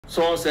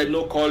Someone said,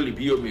 no, call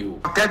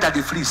𝐷𝐵IOME. Tell that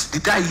the freeze.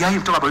 Did I hear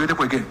him talk about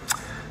𝐲𝐴DEPO again?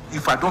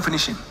 If I don't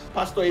finish him.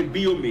 Pastor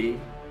𝐷𝐵IOME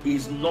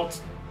is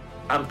not,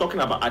 I'm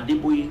talking about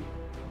Adeboye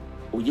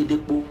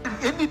Oyedepo.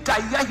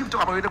 Anytime I hear him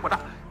talk about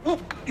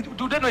𝐲𝐴DEPO,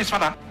 do they know his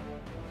father?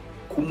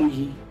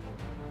 Kumuyi,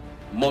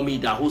 Mommy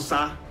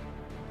Idahosa.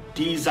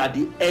 These are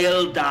the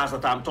elders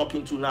that I'm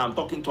talking to now. I'm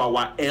talking to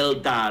our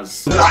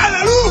elders.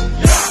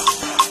 Hallelujah!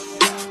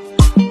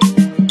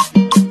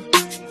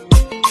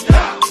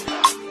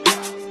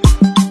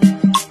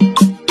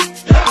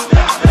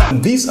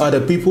 These are the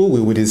people we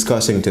will be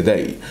discussing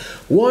today.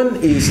 One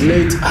is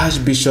late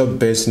Archbishop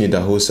Benson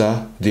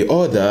Idahosa. The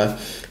other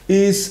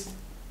is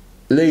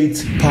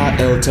late Pa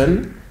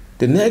Elton.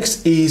 The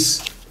next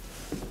is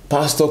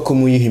Pastor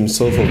Kumuyi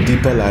himself of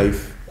Deeper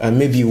Life, and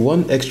maybe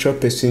one extra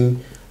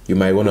person you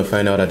might want to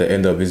find out at the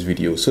end of this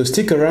video. So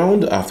stick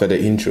around after the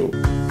intro.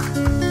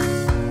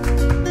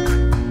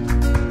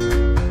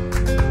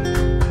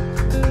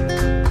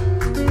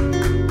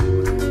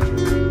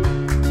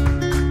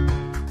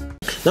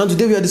 Now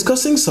today we are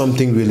discussing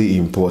something really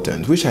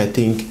important, which I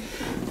think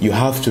you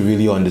have to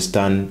really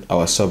understand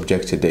our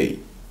subject today.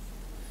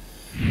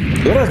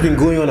 A lot has been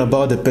going on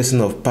about the person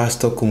of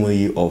Pastor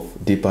Kumuyi of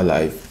Deeper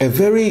Life. A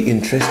very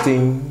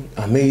interesting,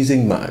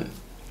 amazing man.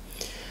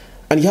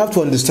 And you have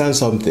to understand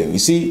something. You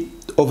see,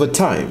 over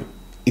time,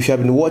 if you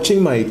have been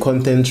watching my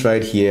content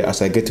right here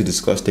as I get to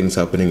discuss things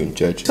happening in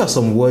church, these are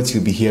some words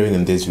you'll be hearing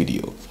in this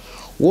video.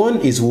 One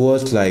is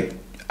words like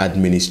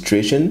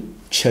administration,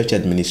 church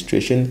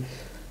administration.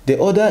 The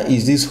other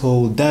is this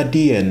whole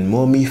daddy and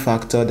mommy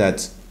factor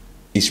that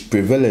is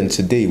prevalent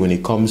today when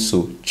it comes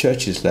to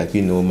churches, like,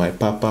 you know, my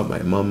papa,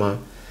 my mama.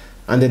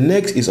 And the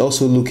next is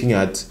also looking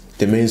at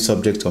the main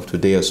subject of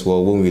today as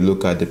well, when we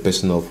look at the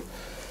person of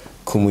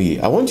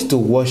Kumuyi. I want you to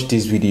watch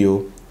this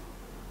video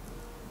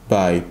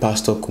by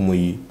Pastor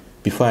Kumuyi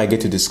before I get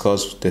to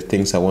discuss the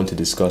things I want to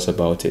discuss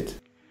about it.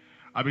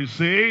 I've been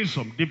saying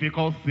some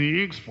difficult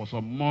things for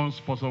some months,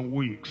 for some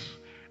weeks.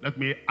 Let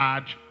me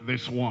add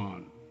this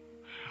one.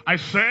 I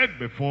said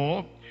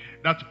before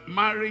that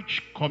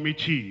marriage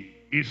committee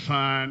is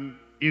an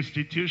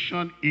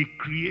institution, a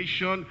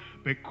creation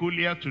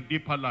peculiar to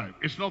Deeper Life.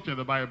 It's not in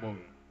the Bible.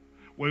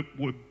 We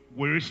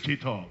raised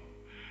it up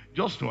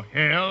just to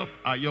help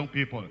our young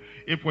people.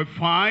 If we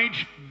find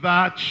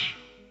that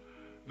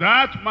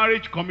that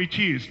marriage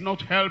committee is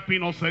not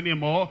helping us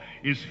anymore,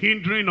 is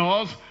hindering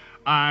us,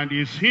 and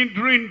is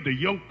hindering the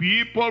young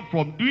people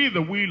from doing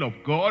the will of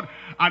God,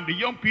 and the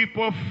young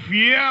people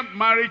fear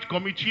marriage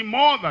committee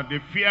more than they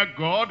fear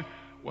God,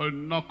 we'll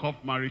knock off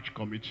marriage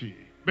committee.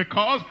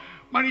 Because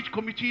marriage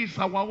committee is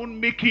our own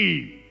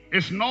making.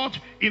 It's not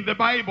in the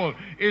Bible.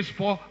 It's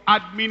for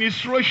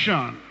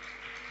administration.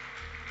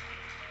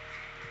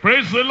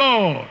 Praise the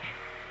Lord.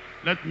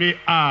 Let me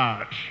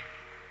add,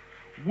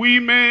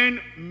 women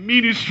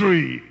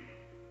ministry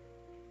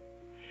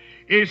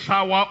is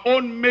our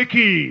own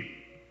making.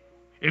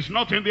 It's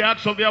not in the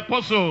Acts of the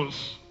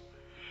Apostles.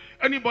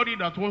 Anybody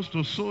that wants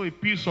to sew a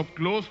piece of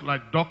clothes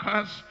like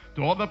Dorcas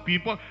to other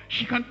people,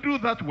 she can do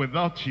that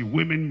without a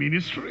women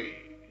ministry.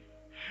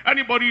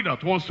 Anybody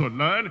that wants to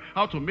learn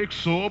how to make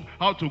soap,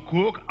 how to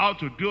cook, how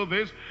to do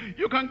this,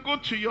 you can go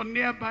to your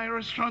nearby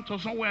restaurant or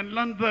somewhere and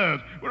learn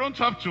that. We don't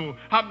have to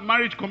have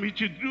marriage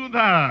committee to do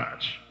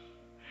that.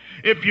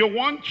 If you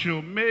want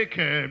to make,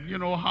 you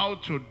know, how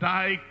to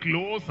dye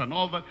clothes and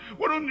all that,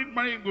 we don't need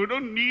money. We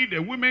don't need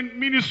a women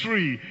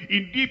ministry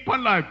in Deeper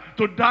Life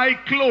to dye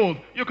clothes.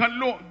 You can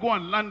go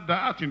and learn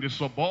that in the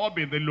suburb,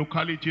 in the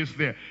localities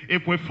there.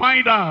 If we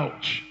find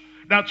out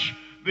that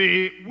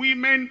the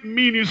women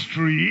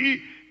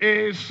ministry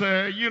is,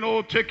 you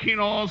know, taking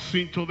us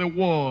into the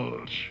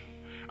world,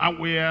 and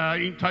we are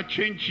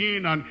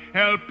interchanging and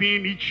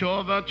helping each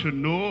other to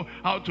know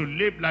how to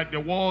live like the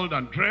world,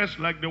 and dress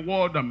like the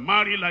world, and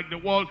marry like the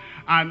world,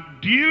 and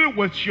deal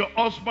with your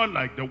husband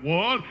like the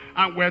world,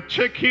 and we're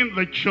taking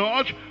the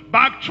church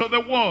back to the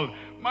world.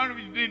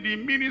 The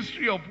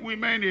ministry of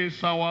women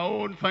is our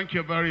own. Thank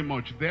you very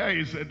much. There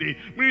is the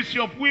ministry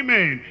of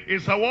women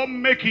is our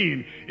own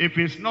making. If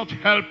it's not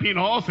helping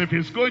us, if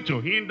it's going to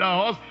hinder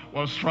us,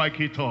 we'll strike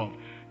it off.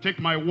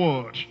 Take my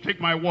word. Take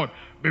my word.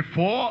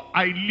 Before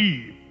I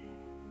leave,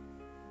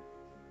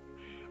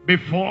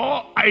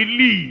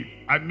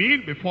 I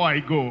mean before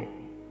I go,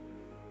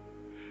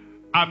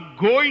 I'm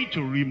going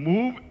to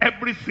remove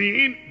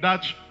everything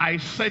that I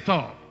set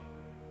up,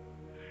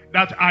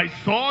 that I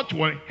thought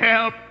will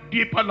help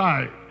Deeper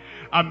Life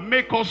and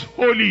make us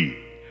holy,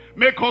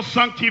 make us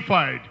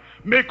sanctified,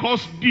 make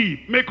us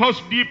deep, make us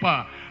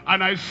deeper.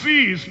 And I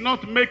see it's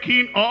not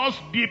making us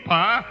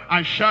deeper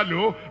and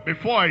shallow.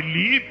 Before I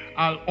leave,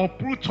 I'll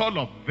uproot all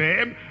of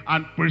them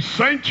and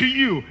present to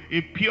you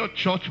a pure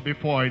church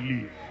before I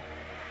leave.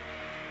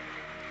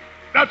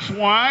 That's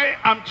why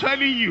I'm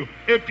telling you,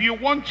 if you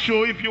want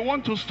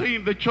to stay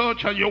in the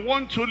church and you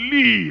want to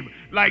live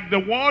like the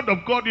word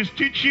of God is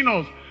teaching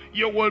us,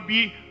 you will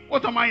be,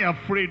 what am I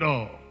afraid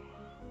of?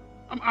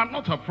 I'm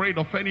not afraid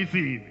of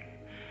anything.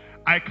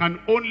 I can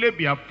only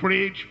be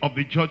afraid of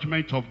the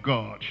judgment of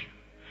God.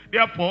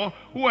 Therefore,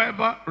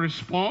 whoever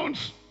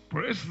responds,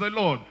 praise the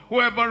Lord.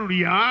 Whoever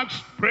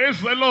reacts,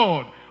 praise the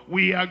Lord.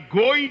 We are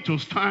going to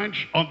stand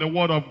on the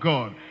word of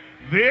God.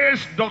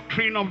 This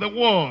doctrine of the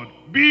world,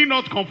 be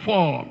not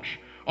conformed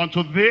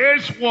unto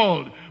this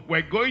world.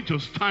 We're going to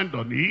stand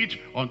on it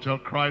until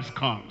Christ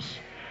comes.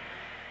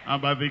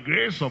 And by the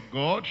grace of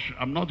God,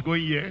 I'm not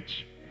going yet.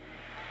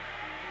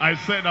 I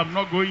said I'm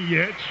not going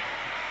yet.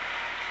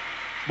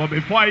 But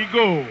before I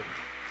go,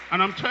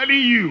 and I'm telling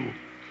you,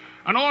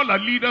 and all the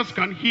leaders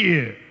can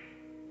hear,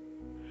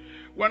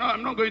 well,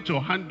 I'm not going to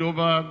hand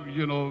over,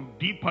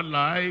 deeper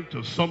life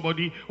to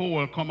somebody who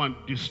will come and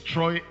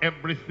destroy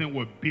everything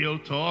we've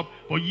built up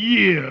for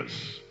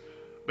years.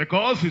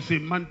 Because he's a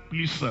man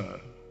pleaser.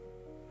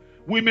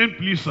 Women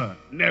pleaser,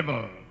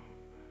 never.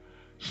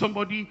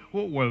 Somebody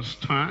who will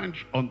stand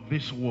on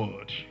this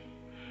word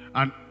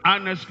and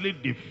honestly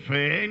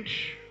defend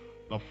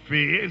the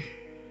faith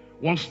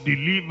once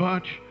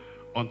delivered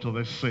unto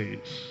the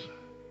saints.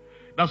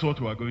 That's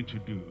what we are going to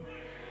do.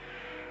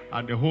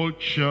 And the whole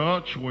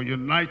church will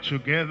unite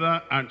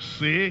together and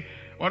say,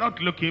 we're not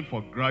looking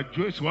for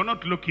graduates. We're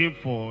not looking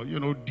for,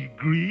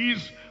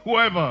 degrees.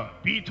 Whoever,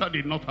 Peter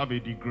did not have a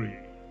degree.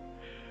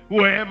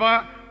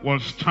 Whoever will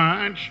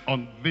stand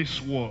on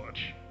this word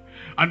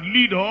and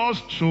lead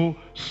us to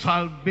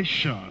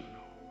salvation,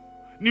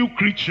 new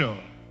creature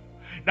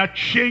that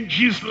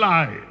changes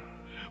life.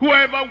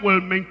 Whoever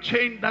will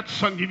maintain that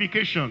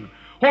sanctification,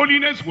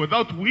 holiness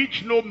without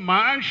which no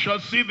man shall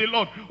see the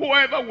Lord.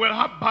 Whoever will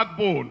have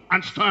backbone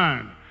and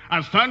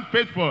stand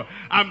faithful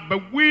and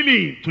be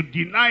willing to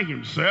deny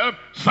himself,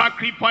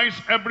 sacrifice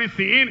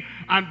everything,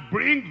 and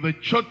bring the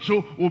church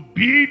to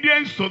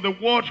obedience to the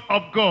word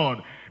of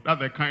God. That's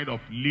the kind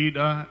of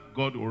leader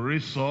God will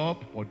raise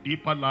up for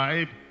deeper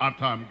life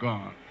after I'm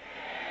gone.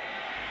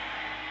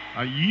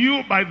 And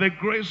you, by the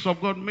grace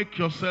of God, make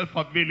yourself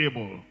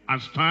available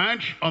and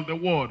stand on the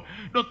word.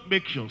 Don't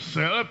make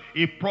yourself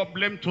a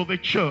problem to the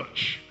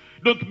church.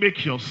 Don't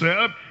make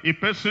yourself a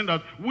person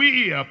that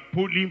we are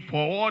pulling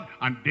forward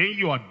and then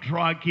you are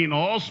dragging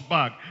us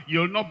back.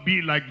 You'll not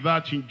be like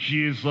that in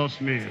Jesus'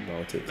 name.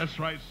 Let's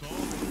rise up.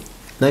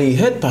 Now you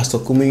heard Pastor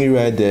Kumuyi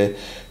right there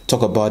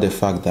talk about the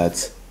fact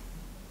that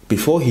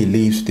before he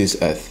leaves this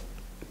earth,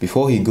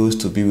 before he goes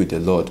to be with the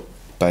Lord,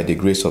 by the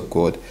grace of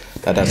God,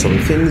 that there are some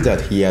things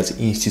that he has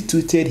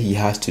instituted he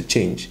has to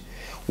change.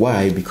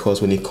 Why? Because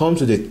when it comes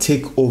to the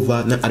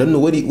takeover, now I don't know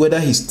whether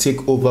his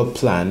takeover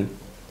plan,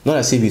 not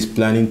as if he's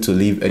planning to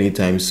leave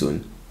anytime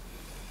soon,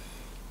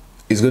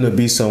 is going to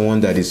be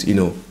someone that is,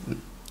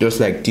 just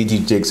like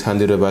𝐽𝐽𝐺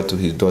handed over to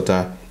his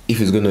daughter.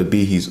 If it's going to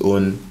be his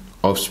own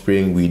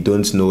offspring, we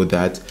don't know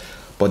that.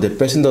 But the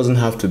person doesn't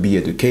have to be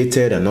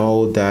educated and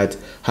all that.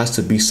 Has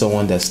to be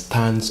someone that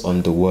stands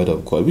on the word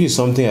of God, which is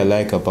something I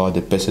like about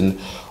the person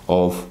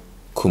of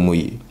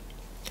Kumuyi.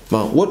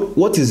 Now,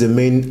 what is the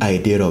main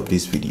idea of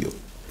this video?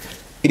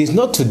 It is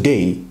not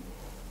today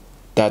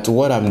that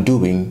what I'm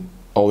doing,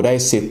 or would I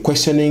say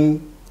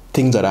questioning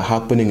things that are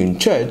happening in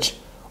church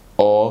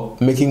or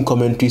making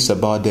commentaries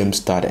about them,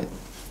 started.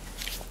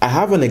 I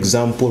have an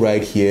example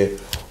right here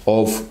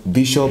of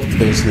Bishop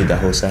Benson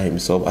Idahosa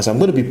himself, as I'm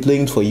going to be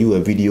playing for you a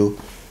video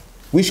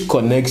which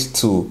connects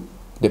to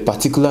the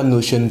particular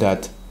notion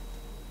that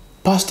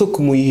Pastor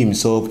Kumuyi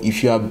himself,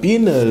 if you have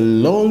been a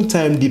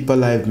long-time Deeper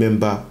Life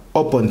member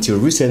up until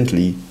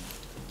recently,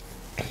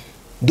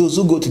 those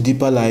who go to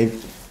Deeper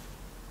Life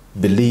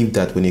believe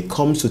that when it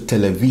comes to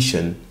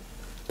television,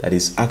 that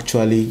is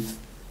actually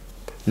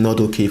not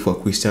okay for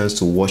Christians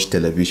to watch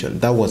television.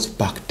 That was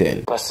back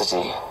then.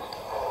 Capacity,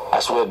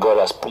 as where God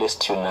has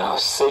placed you now,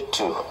 say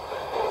to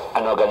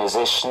an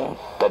organization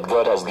that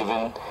God has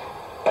given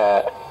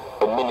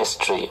a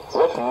ministry,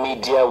 what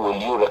media will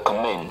you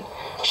recommend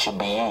should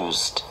be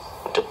used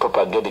to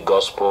propagate the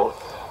gospel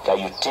that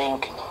you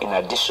think, in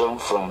addition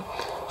from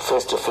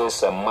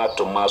face-to-face and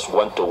mouth-to-mouth,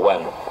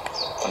 one-to-one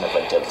on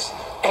evangelism?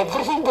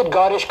 Everything that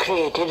God has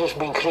created has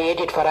been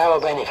created for our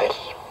benefit.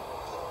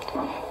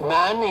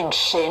 Man in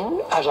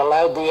sin has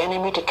allowed the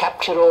enemy to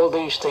capture all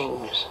these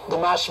things. The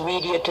mass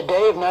media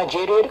today of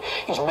Nigeria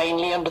is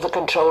mainly under the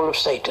control of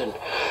Satan.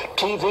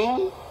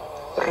 TV,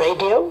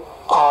 radio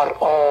are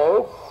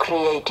all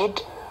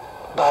created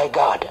by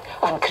God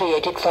and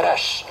created for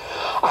us,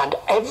 and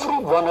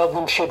every one of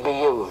them should be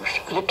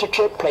used.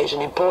 Literature plays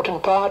an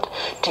important part,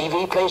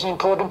 TV plays an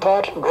important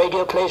part,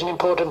 radio plays an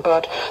important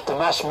part. The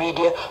mass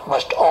media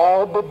must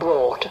all be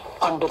brought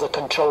under the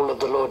control of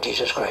the Lord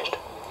Jesus Christ.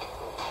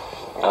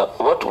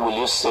 What will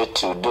you say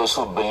to those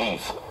who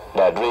believe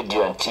that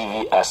radio and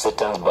TV are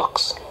Satan's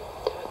box?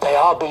 They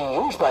are being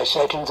used by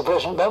Satan at the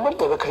present moment.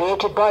 They were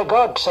created by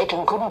God.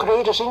 Satan couldn't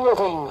create a single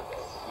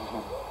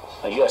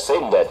thing. You are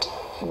saying that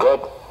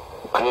God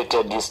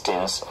created these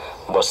things,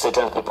 but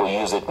Satan's people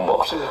use it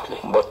more. Absolutely.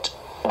 But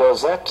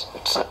does that,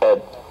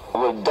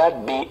 would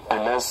that be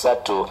an answer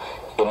to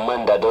a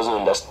man that doesn't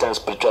understand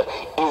spiritual?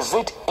 Is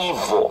it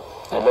evil?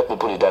 And let me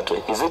put it that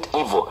way. Is it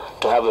evil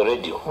to have a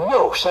radio?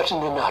 No,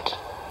 certainly not.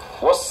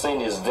 What sin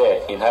is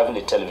there in having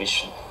a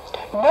television?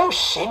 no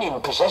sin in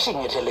possessing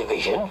a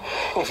television.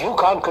 If you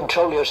can't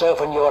control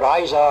yourself and your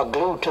eyes are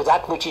glued to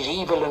that which is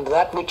evil and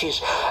that which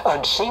is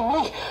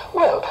unseemly,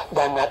 well,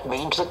 then that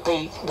means that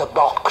the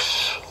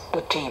box,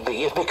 the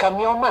TV, has become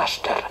your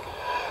master.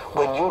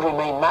 When you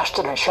remain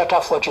master and shut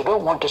off what you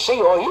don't want to see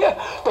or hear,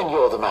 then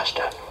you're the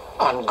master.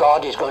 And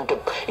God is going to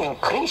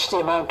increase the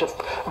amount of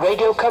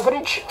radio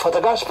coverage for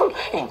the gospel,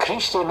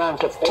 increase the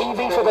amount of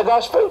TV for the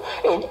gospel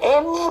in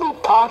every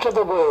part of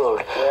the world.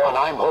 And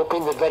I'm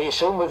hoping that very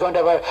soon we're going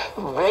to have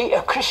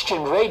a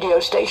Christian radio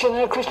station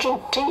and a Christian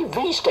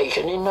TV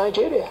station in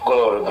Nigeria.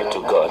 Glory be to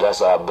God.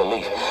 That's our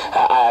belief.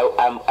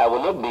 I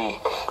will not be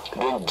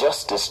doing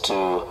justice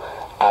to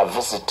our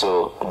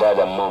visitor,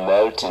 Dada Mom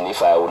Elton,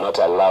 if I will not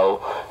allow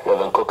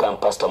Reverend Coker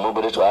and Pastor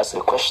Mobile to ask a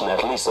question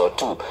at least, or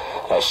two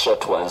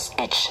short ones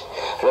each.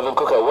 Reverend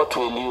Coker, what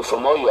will you,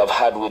 from all you have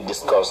heard we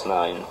discussed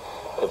now in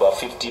about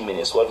 50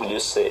 minutes, what will you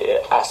say,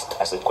 ask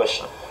as a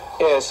question?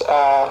 Yes,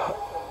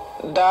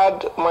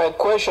 Dad, my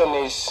question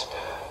is,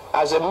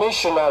 as a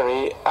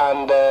missionary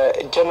and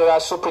general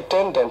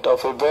superintendent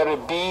of a very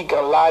big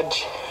and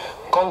large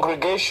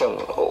congregation,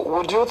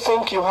 would you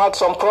think you had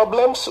some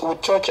problems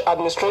with church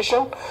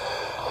administration?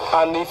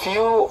 And if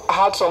you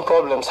had some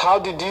problems, how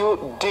did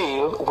you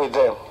deal with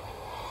them?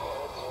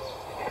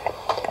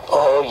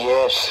 Oh,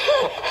 yes.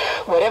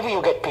 Wherever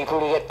you get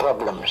people, you get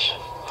problems.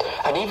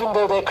 And even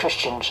though they're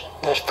Christians,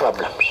 there's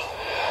problems.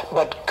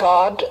 But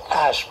God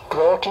has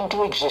brought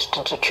into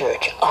existence a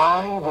church.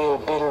 I will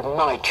build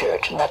my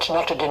church. And that's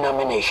not a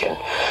denomination.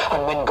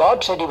 And when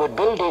God said he would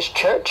build his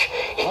church,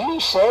 he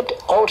said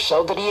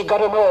also that he had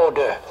got an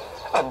order,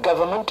 a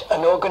government,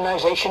 an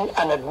organization,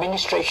 an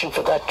administration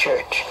for that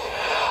church.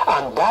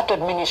 And that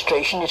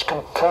administration is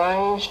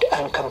comprised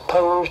and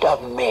composed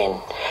of men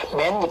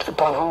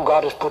upon whom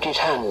God has put his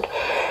hand.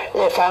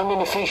 They're found in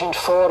Ephesians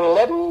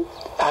 4:11,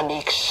 and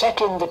he set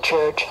in the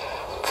church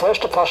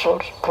first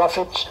apostles,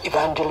 prophets,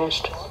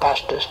 evangelists,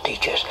 pastors,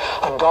 teachers.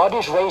 And God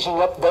is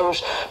raising up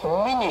those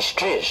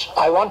ministries.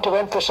 I want to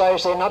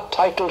emphasize they're not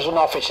titles and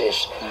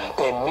offices.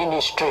 They're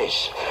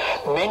ministries.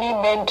 Many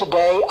men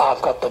today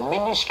have got the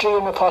ministry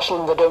of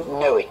apostle and they don't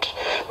know it.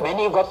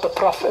 Many have got the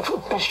prophet,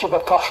 bishop,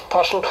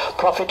 apostle,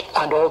 prophet,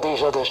 and all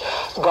these others.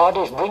 God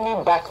is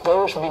bringing back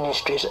those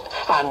ministries,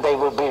 and they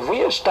will be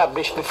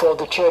re-established before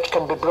the church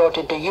can be brought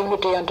into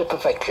unity and to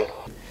perfection.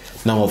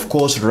 Now, of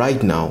course,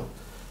 right now,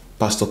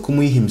 Pastor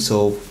Kumuyi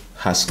himself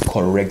has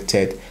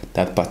corrected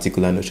that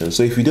particular notion.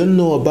 So if you don't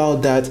know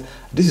about that,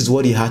 this is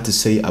what he had to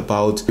say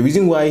about the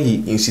reason why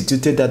he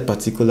instituted that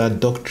particular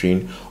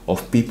doctrine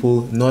of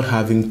people not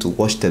having to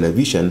watch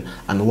television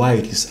and why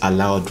it is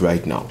allowed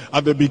right now.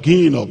 At the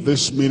beginning of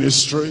this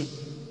ministry,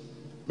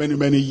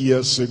 many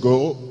years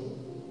ago,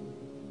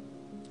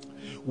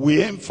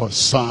 we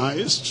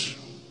emphasized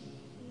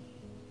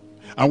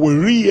and we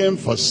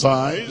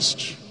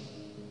re-emphasized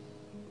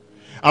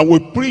and we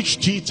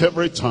preached it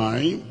every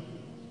time,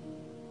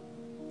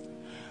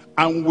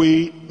 and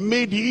we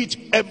made it,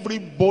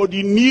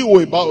 everybody knew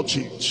about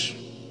it.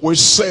 We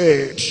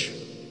said,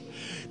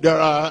 there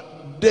were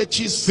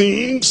dirty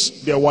things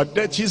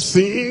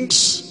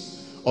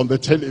on the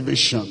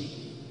television,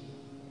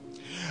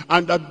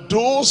 and that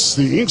those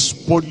things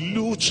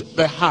pollute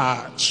the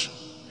heart.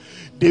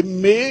 They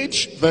made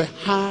the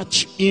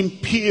heart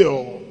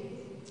impure,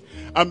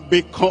 and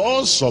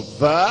because of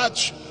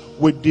that,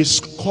 we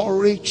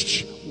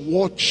discouraged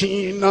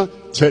watching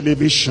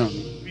television.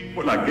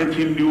 People are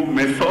getting new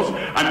methods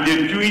and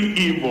they're doing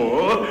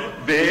evil,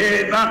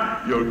 then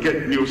you'll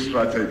get new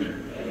strategy.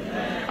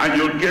 And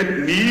you'll get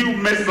new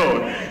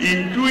method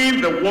in doing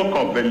the work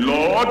of the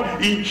Lord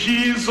in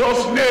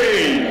Jesus'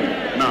 name.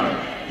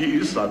 Now,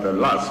 these are the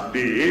last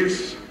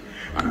days,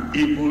 and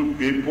evil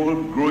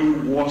people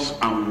growing worse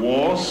and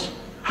worse.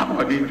 How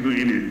are they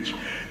doing it?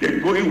 They're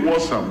going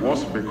worse and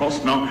worse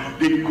because now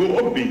they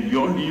go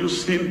beyond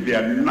using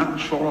their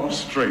natural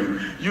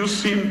strength,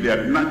 using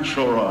their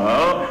natural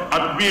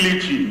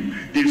ability.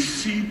 They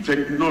see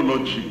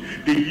technology,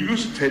 they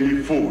use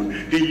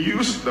telephone, they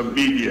use the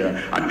media,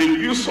 and they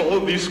use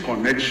all these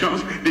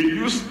connections, they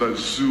use the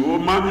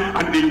Zoom,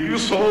 and they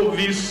use all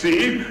these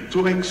things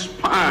to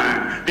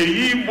expand the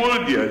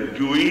evil they are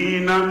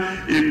doing.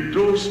 If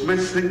those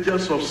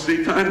messengers of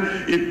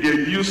Satan, if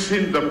they're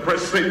using the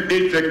present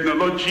day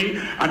technology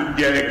and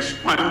they're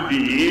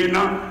expanding,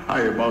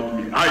 how about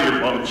me, how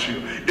about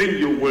you, then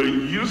you will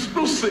use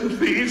those same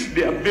things.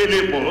 They're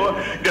available.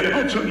 They're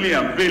not only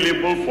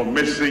available for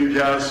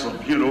messengers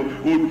of,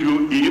 who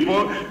do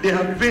evil, they're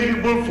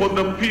available for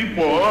the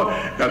people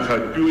that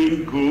are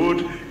doing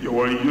good. You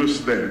will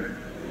use them.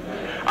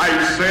 I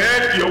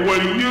said you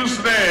will use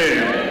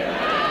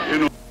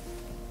them.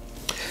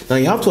 Now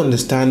you have to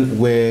understand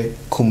where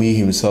Kumuyi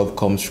himself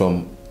comes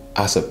from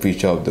as a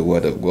preacher of the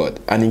word of God.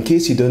 And in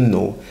case you don't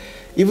know,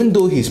 even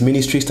though his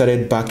ministry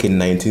started back in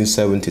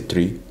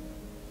 1973,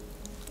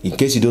 in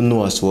case you don't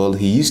know as well,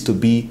 he used to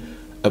be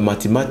a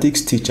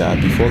mathematics teacher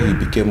before he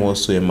became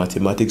also a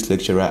mathematics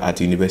lecturer at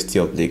the University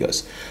of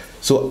Lagos.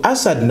 So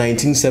as at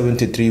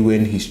 1973,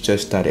 when his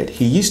church started,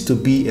 he used to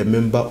be a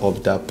member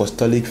of the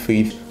apostolic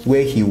faith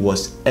where he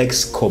was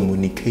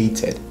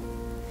excommunicated.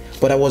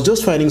 But I was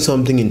just finding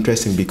something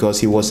interesting because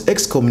he was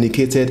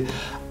excommunicated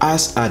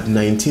as at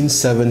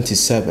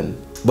 1977.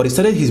 But he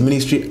started his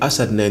ministry as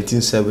at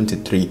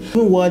 1973.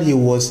 Even while he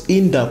was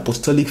in the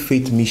apostolic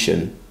faith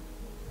mission,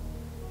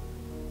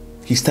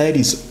 he started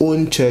his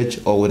own church,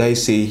 or would I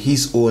say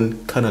his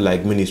own kind of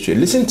like ministry.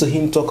 Listen to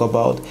him talk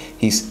about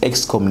his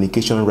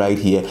excommunication right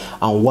here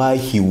and why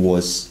he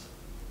was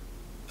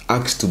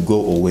asked to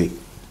go away.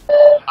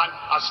 And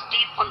as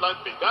deeper life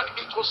began,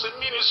 it was a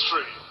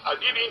ministry. I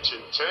didn't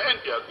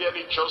intend there be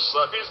any church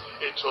service.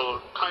 It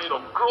will kind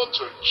of grow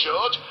to a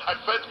church. I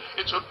felt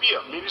it will be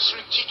a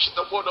ministry, teach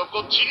the word of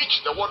God, teach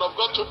the word of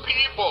God to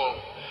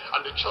people.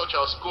 And the church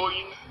I was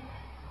going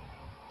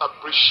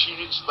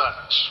appreciates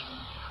that.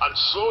 And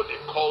so they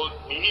called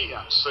me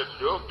and said,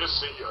 look,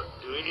 this thing you're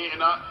doing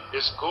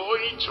is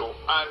going to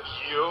earn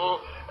you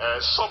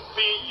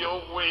something you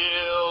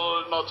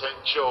will not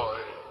enjoy.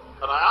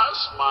 And I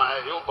asked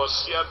my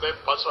overseer, the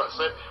pastor, I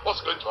said,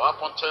 what's going to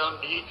happen? Tell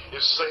me. He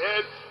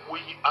said, we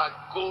are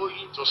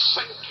going to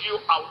send you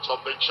out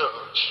of the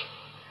church.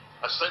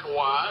 I said,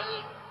 why?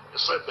 He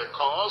said,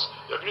 because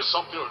you're doing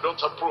something we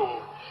don't approve.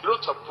 You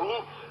don't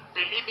approve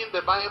believing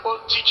the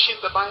Bible,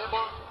 teaching the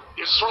Bible,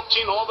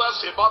 instructing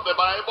others about the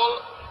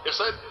Bible. He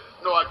said,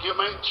 no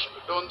argument,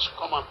 don't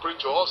come and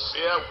preach to us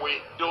here, we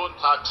don't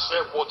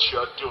accept what you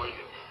are doing.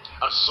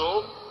 And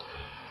so,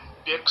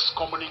 they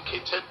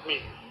excommunicated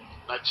me,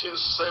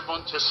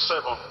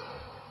 1977.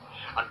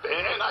 And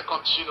then I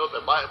continued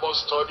the Bible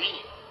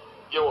study.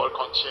 You will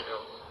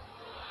continue.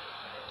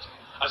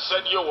 I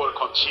said, you will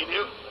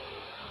continue.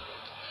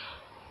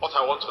 What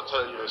I want to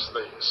tell you is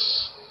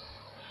this.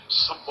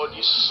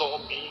 Somebody saw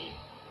me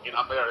in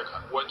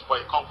America, went for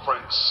a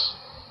conference.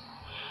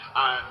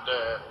 And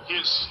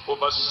he's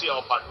overseer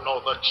of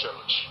another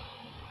church.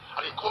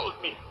 And he called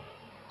me.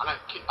 And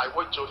I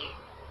went to him.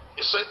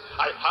 He said,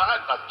 I had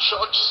a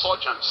church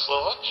such and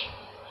such.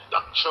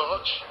 That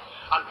church.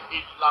 And he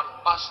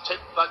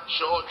lambasted that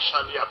church.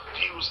 And he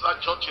abused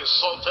that church.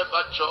 Insulted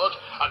that church.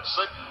 And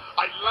said,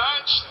 I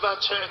learned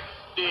that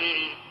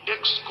they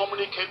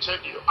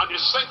excommunicated you. And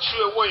they sent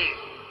you away.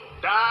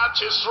 That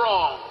is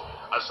wrong.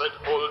 I said,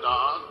 hold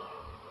on.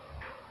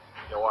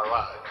 You are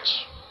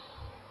right.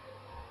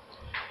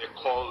 They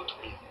called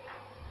me,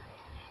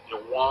 they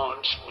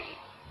warned me,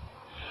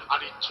 and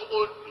he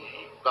told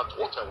me that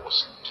what I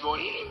was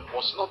doing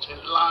was not in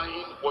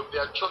line with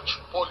their church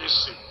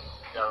policy.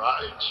 They're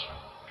right.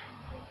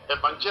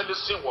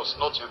 Evangelism was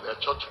not in their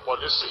church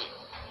policy.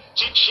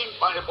 Teaching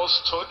Bible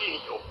study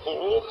in your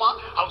home,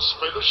 house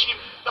fellowship,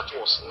 that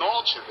was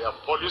not in their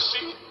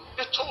policy.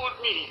 They told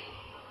me.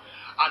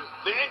 And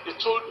then they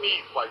told me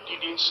if I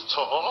didn't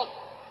stop,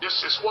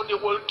 this is what they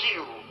will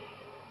do.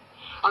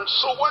 And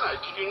so when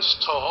I didn't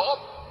stop,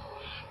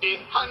 they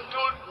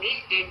handled me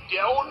in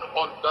their own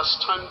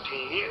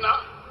understanding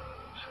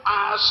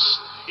as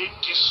a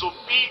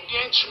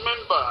disobedient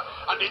member.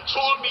 And they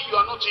told me you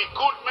are not a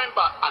good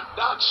member. And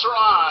that's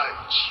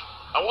right.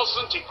 I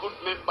wasn't a good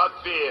member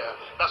there.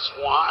 That's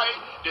why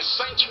they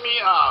sent me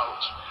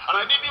out. And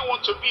I didn't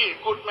want to be a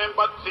good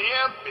member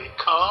there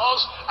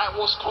because I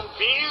was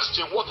convinced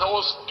in what I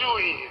was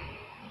doing.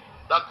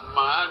 That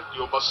man,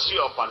 the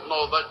overseer of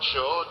another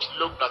church,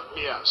 looked at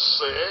me and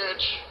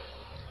said,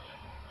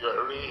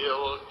 you're a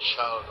real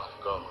child of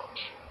God.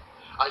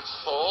 I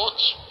thought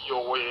you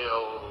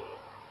will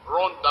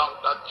run down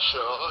that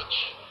church.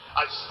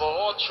 I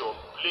thought you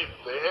blame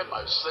them.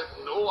 I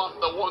said, no,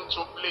 I'm the one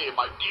to blame.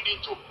 I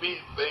didn't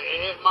obey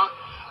them.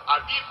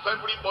 And if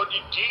everybody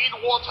did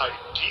what I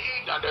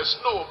did and there's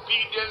no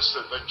obedience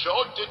in the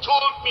church, they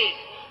told me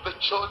the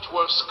church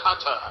will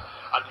scatter.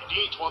 And they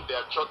didn't want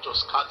their church to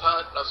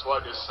scatter. That's why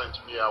they sent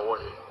me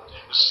away.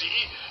 You see,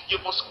 you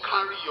must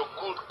carry your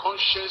good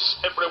conscience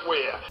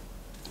everywhere.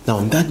 Now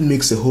that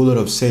makes a whole lot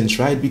of sense,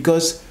 right?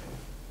 Because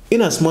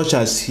in as much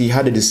as he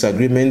had a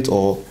disagreement,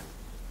 or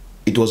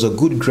it was a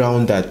good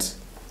ground that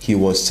he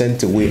was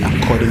sent away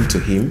according to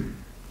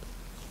him,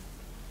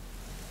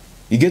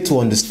 you get to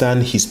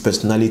understand his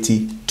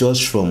personality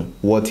just from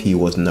what he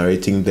was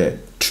narrating there.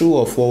 True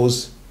or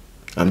false,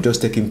 I'm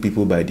just taking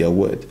people by their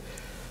word.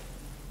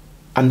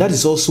 And that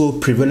is also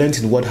prevalent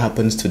in what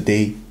happens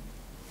today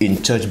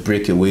in church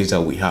breakaways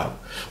that we have,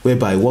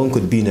 whereby one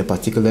could be in a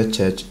particular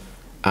church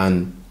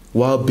and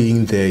while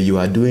being there you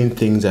are doing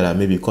things that are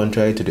maybe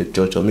contrary to the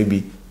church, or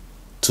maybe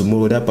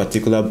tomorrow that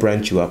particular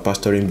branch you are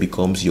pastoring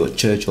becomes your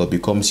church or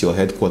becomes your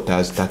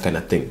headquarters, that kind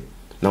of thing.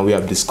 Now we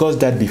have discussed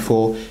that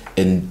before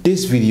in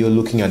this video,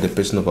 looking at the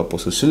person of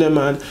Apostle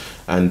Suleiman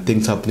and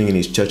things happening in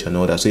his church and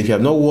all that. So if you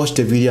have not watched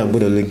the video, I'm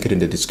going to link it in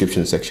the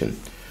description section.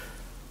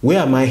 Where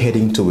am I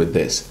heading to with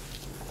this?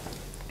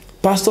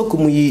 Pastor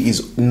Kumuyi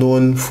is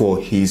known for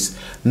his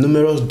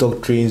numerous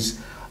doctrines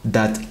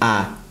that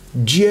are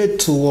geared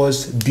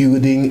towards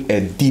building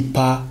a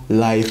deeper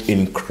life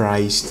in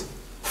Christ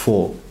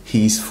for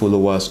his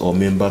followers or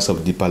members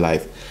of Deeper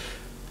Life.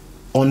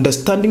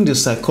 understanding the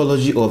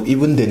psychology of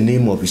even the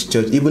name of his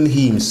church, even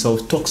he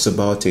himself talks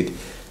about it,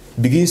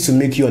 begins to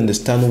make you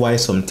understand why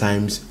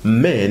sometimes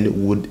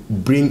men would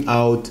bring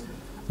out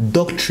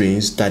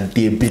doctrines that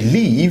they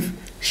believe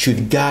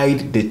should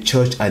guide the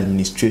church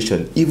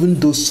administration, even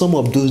though some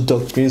of those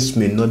doctrines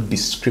may not be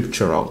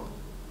scriptural,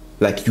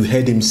 like you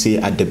heard him say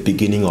at the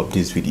beginning of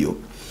this video.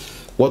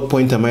 What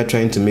point am I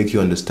trying to make you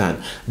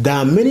understand? There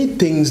are many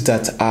things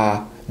that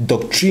are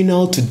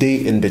doctrinal today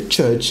in the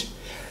church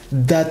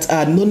that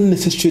are not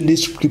necessarily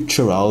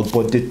scriptural,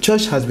 but the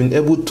church has been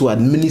able to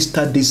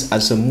administer this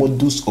as a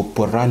modus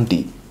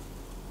operandi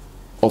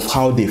of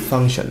how they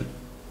function.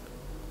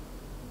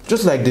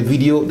 Just like the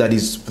video that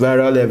is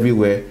viral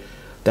everywhere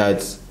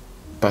that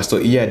Pastor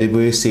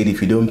𝐲𝐴𝐴𝐴 said,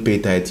 if you don't pay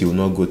tithe, you will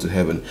not go to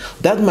heaven.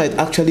 That might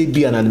actually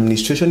be an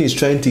administration is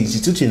trying to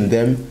institute in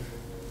them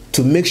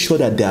to make sure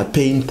that they are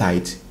paying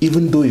tithe,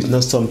 even though it's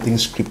not something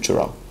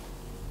scriptural.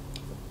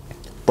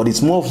 But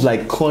it's more of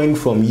like coin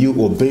from you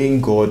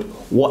obeying God,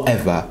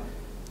 whatever,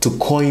 to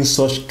coin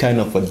such kind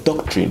of a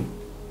doctrine.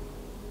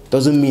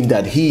 Doesn't mean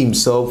that he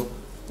himself,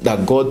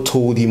 that God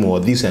told him or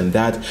this and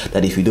that,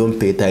 that if you don't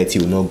pay tithe,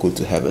 you will not go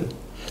to heaven.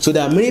 So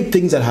there are many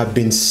things that have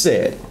been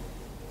said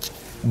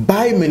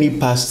by many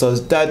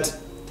pastors that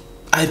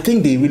I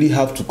think they really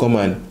have to come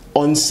and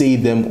unsay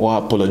them or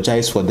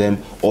apologize for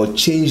them or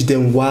change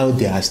them while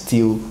they are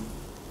still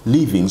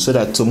living, so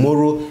that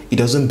tomorrow it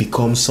doesn't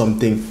become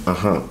something.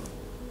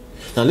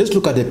 Now let's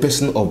look at the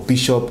person of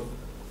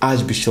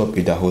Archbishop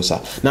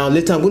Idahosa. Now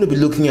later I'm going to be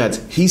looking at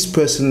his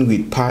person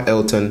with Pa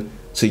Elton,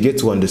 so you get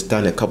to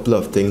understand a couple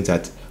of things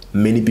that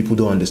many people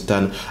don't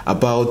understand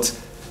about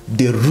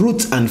the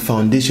root and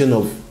foundation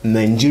of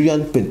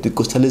Nigerian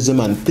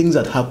Pentecostalism and things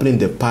that happened in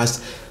the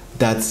past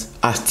that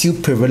are still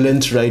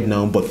prevalent right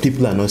now, but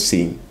people are not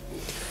seeing.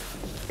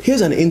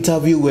 Here's an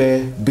interview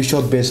where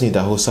Bishop Benson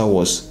Idahosa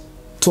was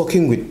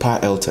talking with Pa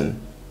Elton.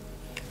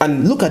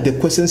 And look at the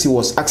questions he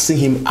was asking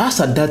him as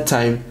at that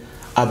time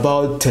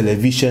about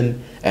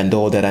television and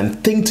all that.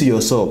 And think to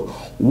yourself,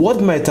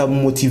 what might have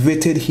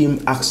motivated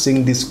him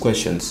asking these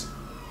questions?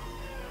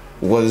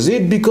 Was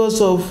it because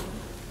of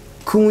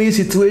Kumuyi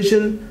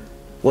situation?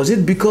 Was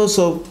it because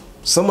of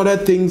some other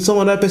thing, some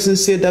other person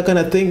said that kind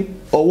of thing,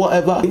 or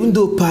whatever? Even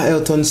though Pa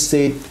Elton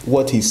said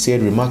what he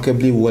said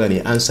remarkably well and he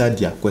answered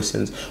their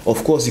questions,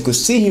 of course you could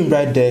see him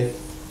right there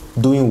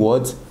doing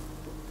what?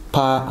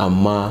 Pa and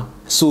ma.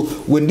 So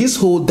when this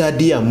whole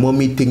daddy and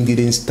mommy thing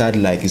didn't start,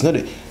 like it's not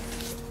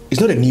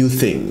a new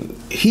thing.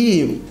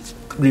 He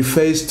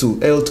refers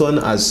to Elton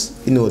as,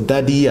 you know,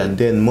 daddy and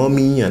then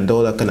mommy and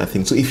all that kind of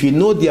thing. So if you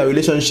know their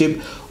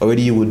relationship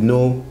already, you would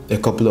know a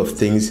couple of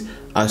things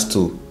as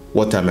to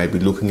what I might be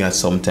looking at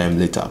sometime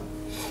later.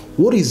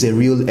 What is the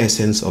real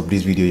essence of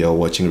this video you're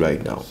watching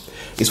right now?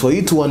 It's for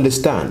you to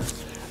understand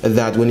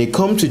that when it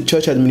comes to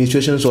church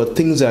administrations or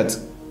things that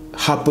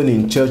happen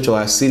in church or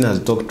are seen as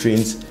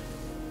doctrines,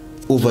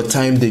 over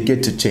time they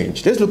get to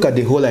change. Let's look at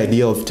the whole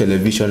idea of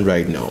television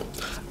right now.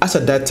 As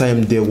at that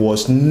time, there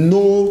was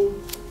no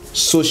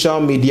social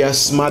media,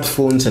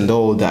 smartphones and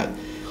all that.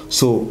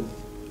 So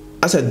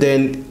as at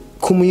then,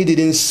 Kumuyi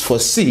didn't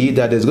foresee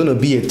that there's going to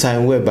be a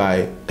time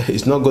whereby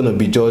it's not going to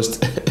be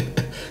just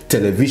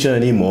television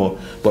anymore,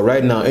 but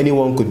right now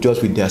anyone could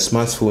just with their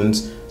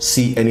smartphones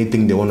see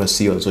anything they want to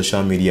see on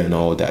social media and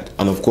all that.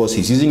 And of course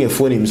he's using a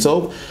phone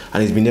himself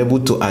and he's been able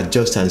to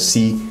adjust and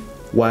see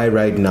why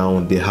right now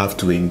they have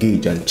to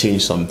engage and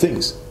change some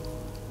things.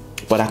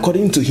 But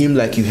according to him,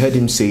 like you heard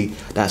him say,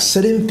 there are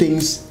certain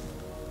things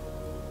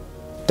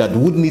that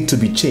would need to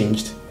be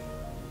changed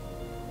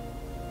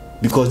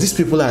because these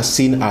people are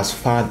seen as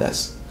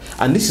fathers,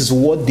 and this is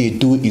what they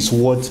do, is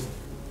what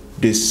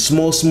the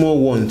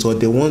small ones or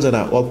the ones that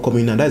are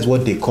upcoming, and that's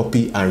what they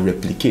copy and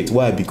replicate.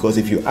 Why? Because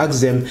if you ask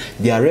them,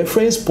 their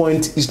reference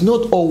point is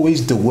not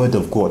always the word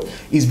of God.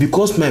 It's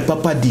because my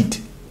papa did,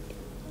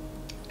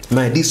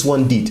 my this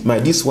one did, my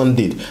this one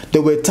did.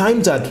 There were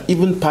times that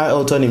even Pa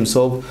Elton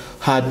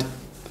himself had,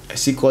 I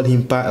see called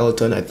him Pa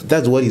Elton,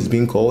 that's what he's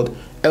being called.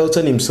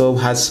 Elton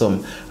himself had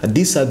some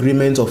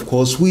disagreements, of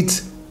course,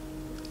 with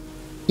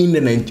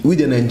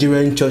the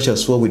Nigerian church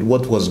as well, with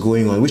what was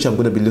going on, which I'm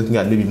going to be looking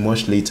at maybe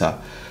much later.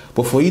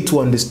 But for you to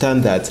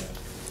understand that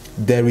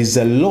there is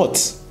a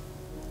lot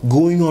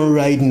going on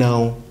right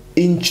now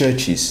in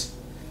churches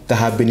that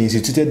have been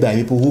instituted by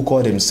people who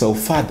call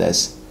themselves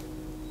fathers,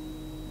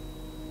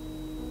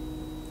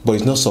 but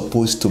it's not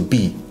supposed to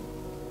be.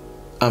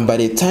 And by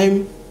the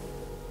time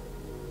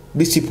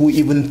these people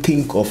even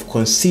think of,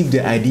 conceive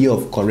the idea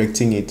of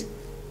correcting it,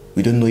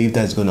 we don't know if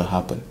that's going to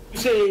happen.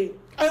 Say,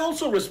 I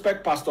also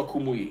respect Pastor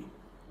Kumuyi.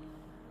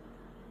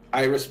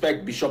 I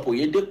respect Bishop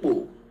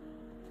Oyedepo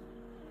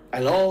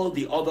and all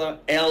the other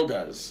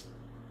elders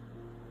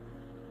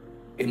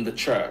in the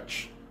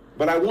church.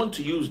 But I want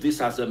to use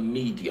this as a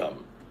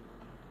medium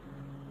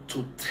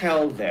to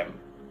tell them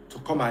to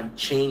come and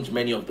change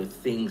many of the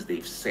things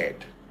they've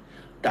said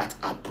that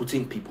are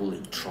putting people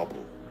in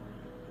trouble.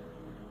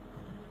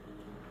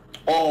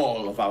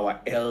 All of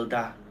our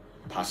elder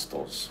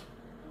pastors.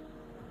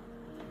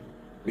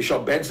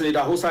 Bishop Benson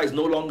Idahosa is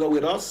no longer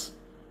with us.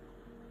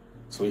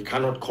 so he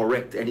cannot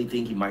correct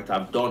anything he might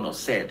have done or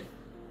said.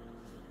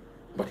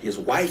 But his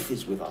wife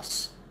is with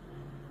us.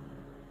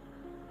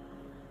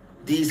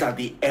 These are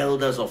the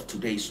elders of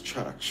today's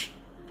church.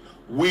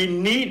 We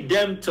need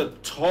them to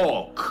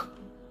talk.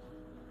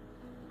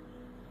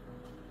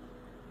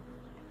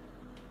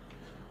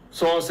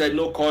 Someone said,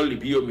 no, call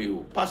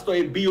𝐵𝐲𝐻𝐵. Pastor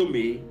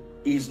𝐵𝐲𝐻𝐵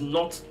is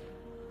not,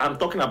 I'm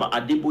talking about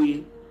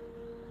Adeboye,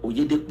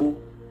 Oyedepo,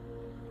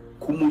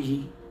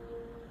 Kumuyi,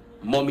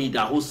 Mommy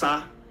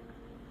Idahosa.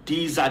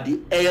 These are the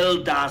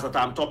elders that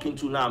I'm talking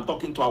to now. I'm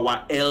talking to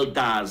our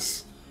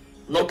elders,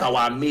 not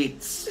our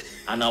mates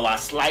and our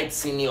slight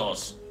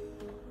seniors.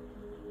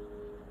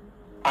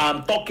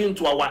 I'm talking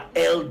to our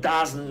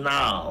elders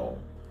now.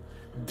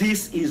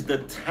 This is the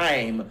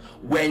time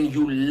when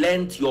you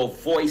lent your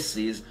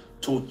voices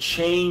to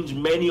change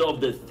many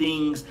of the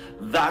things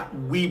that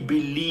we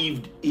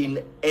believed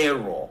in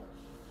error.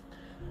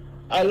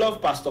 I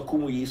love Pastor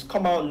Kumuyi. He's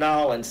come out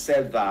now and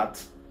said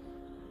that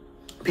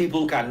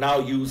people can now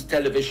use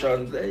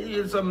television.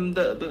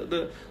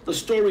 The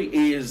story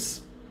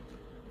is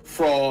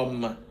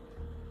from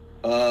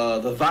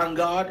the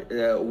Vanguard,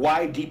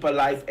 why Deeper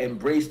Life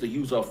embraced the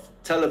use of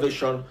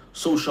television,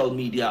 social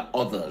media,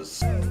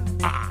 others.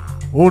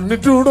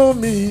 Onídúró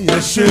mi ẹ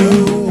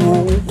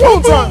ṣeun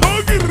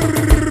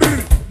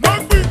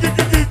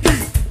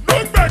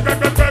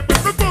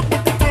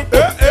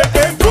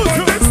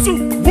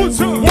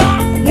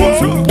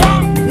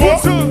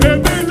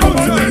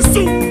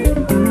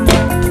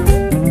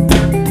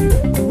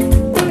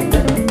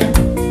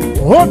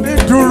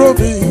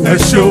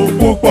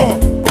púpọ̀.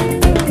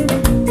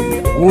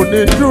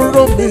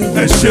 Onídúró mi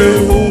ẹ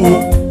ṣeun o.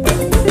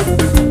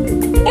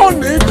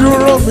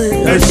 Onídúró mi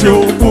ẹ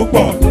ṣeun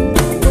púpọ̀.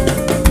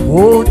 Ó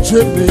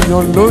jẹ́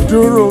ènìyàn ló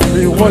dúró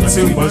mi wọ́n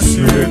ti mọ̀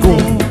sí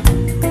ẹ̀gún.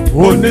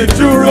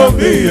 Onídúró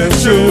mi ẹ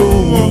ṣeun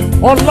o.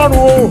 Ọlọ́run o.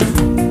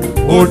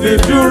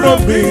 Onídúró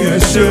mi ẹ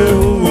ṣeun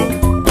o.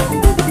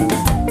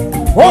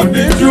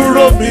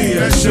 Onídúró mi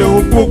ẹ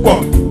ṣeun púpọ̀.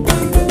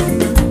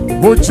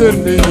 Ó jẹ́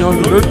ènìyàn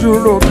ló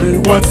dúró mi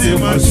wọ́n ti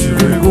máa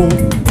ṣìrìgún.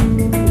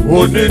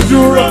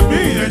 Onídúró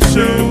mi ẹ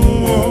ṣeun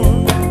o.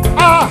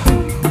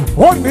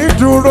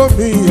 Onídúró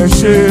mi ẹ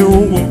ṣeun o.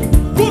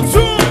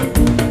 Kùtù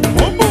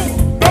mọ́mú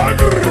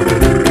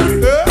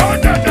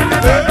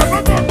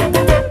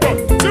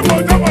tí mo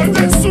jọmọ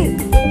Jésù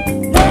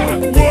wá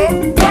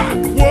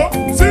wo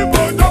tí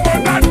mo jọmọ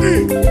dádì.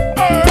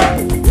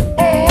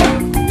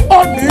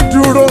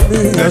 Onídúró mi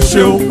ẹ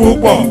ṣeun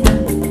púpọ̀.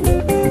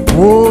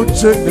 Ó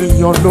jẹ́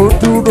ènìyàn ló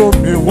dúró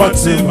mi wọ́n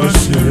ti mọ̀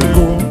ṣe é.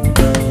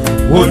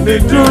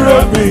 Onídúró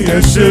mi ẹ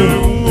ṣeun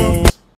o.